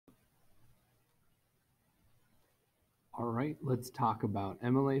All right, let's talk about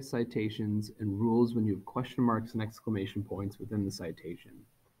MLA citations and rules when you have question marks and exclamation points within the citation.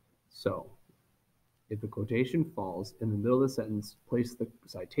 So, if a quotation falls in the middle of the sentence, place the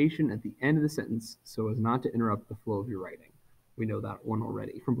citation at the end of the sentence so as not to interrupt the flow of your writing. We know that one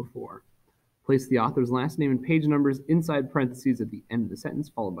already from before. Place the author's last name and page numbers inside parentheses at the end of the sentence,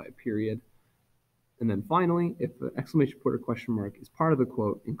 followed by a period. And then finally, if the exclamation point or question mark is part of the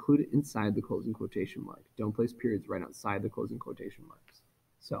quote, include it inside the closing quotation mark. Don't place periods right outside the closing quotation marks.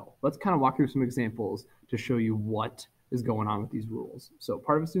 So let's kind of walk through some examples to show you what is going on with these rules. So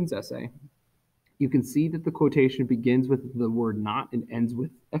part of a student's essay, you can see that the quotation begins with the word not and ends with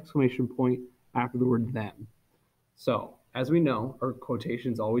exclamation point after the word them. So as we know, our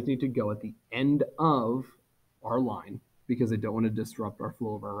quotations always need to go at the end of our line because they don't want to disrupt our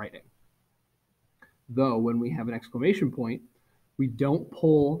flow of our writing. Though when we have an exclamation point, we don't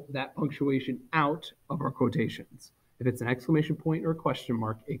pull that punctuation out of our quotations. If it's an exclamation point or a question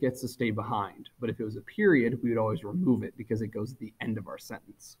mark, it gets to stay behind. But if it was a period, we would always remove it because it goes at the end of our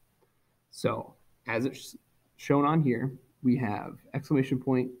sentence. So as it's shown on here, we have exclamation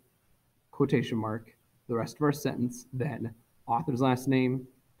point, quotation mark, the rest of our sentence, then author's last name,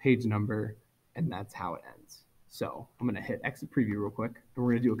 page number, and that's how it ends. So I'm going to hit exit preview real quick, and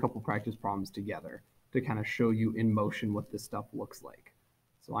we're going to do a couple practice problems together to kind of show you in motion what this stuff looks like.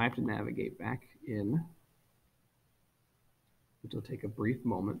 So I have to navigate back in, which will take a brief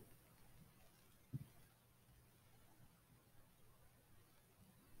moment.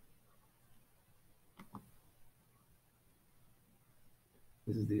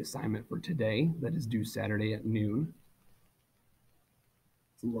 This is the assignment for today that is due Saturday at noon.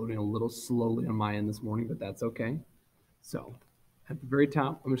 It's loading a little slowly on my end this morning, but that's okay. So at the very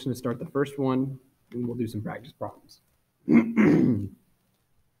top, I'm just going to start the first one, and we'll do some practice problems.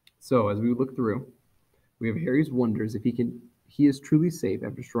 So as we look through, we have Harry's wonders if he is truly safe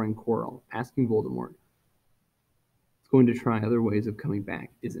after destroying Quirrell, asking Voldemort. He's going to try other ways of coming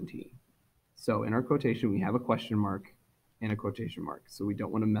back, isn't he? So in our quotation, we have a question mark and a quotation mark, so we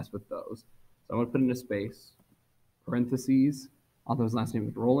don't want to mess with those. So I'm going to put in a space, parentheses, author's last name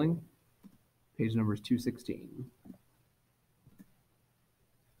is Rowling, page number is 216.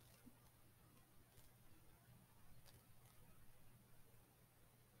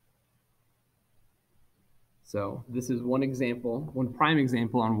 So this is one example, one prime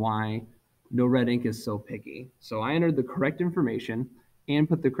example on why no red ink is so picky. So I entered the correct information and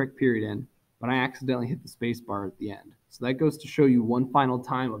put the correct period in, but I accidentally hit the space bar at the end. So that goes to show you one final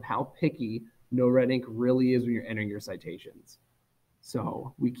time of how picky no red ink really is when you're entering your citations.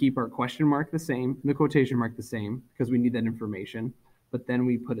 So we keep our question mark the same and the quotation mark the same because we need that information. But then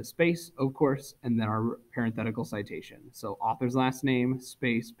we put a space, of course, and then our parenthetical citation. So author's last name,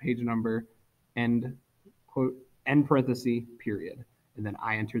 space, page number, end quote, end parenthesis, period. And then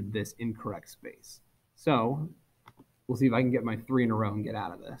I entered this incorrect space. So we'll see if I can get my 3 in a row and get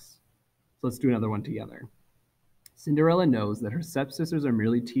out of this. So let's do another one together. Cinderella knows that her stepsisters are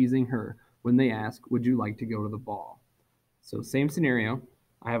merely teasing her when they ask, would you like to go to the ball? So same scenario.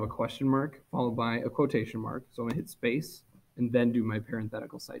 I have a question mark followed by a quotation mark. So I'm going to hit space and then do my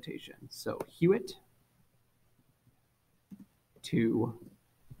parenthetical citation. So Hewitt to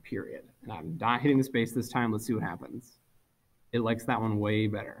period. And I'm not hitting the space this time. Let's see what happens. It likes that one way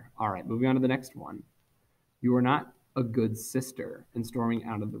better. All right, moving on to the next one. You are not a good sister, and storming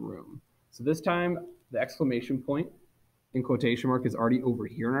out of the room. So this time, the exclamation point and quotation mark is already over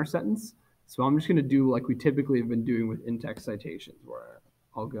here in our sentence. So I'm just going to do like we typically have been doing with in-text citations, where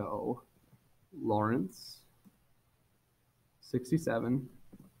I'll go Lawrence, 67,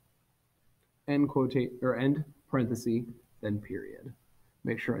 end parenthesis, then period.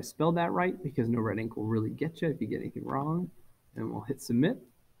 Make sure I spelled that right because no red ink will really get you if you get anything wrong. And we'll hit submit.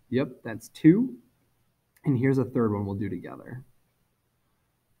 Yep, that's 2. And here's a third one we'll do together.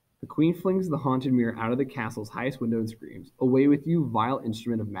 The queen flings the haunted mirror out of the castle's highest window and screams, away with you, vile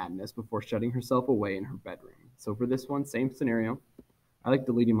instrument of madness, before shutting herself away in her bedroom. So for this one, same scenario. I like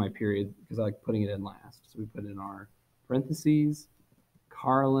deleting my period because I like putting it in last. So we put in our parentheses,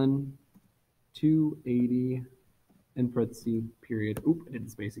 Carlin, 280, end parenthesis, period. Oop, I did the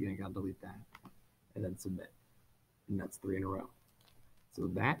space again. I gotta delete that. And then submit. And that's 3 in a row. So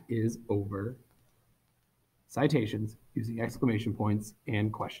that is over citations using exclamation points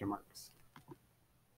and question marks.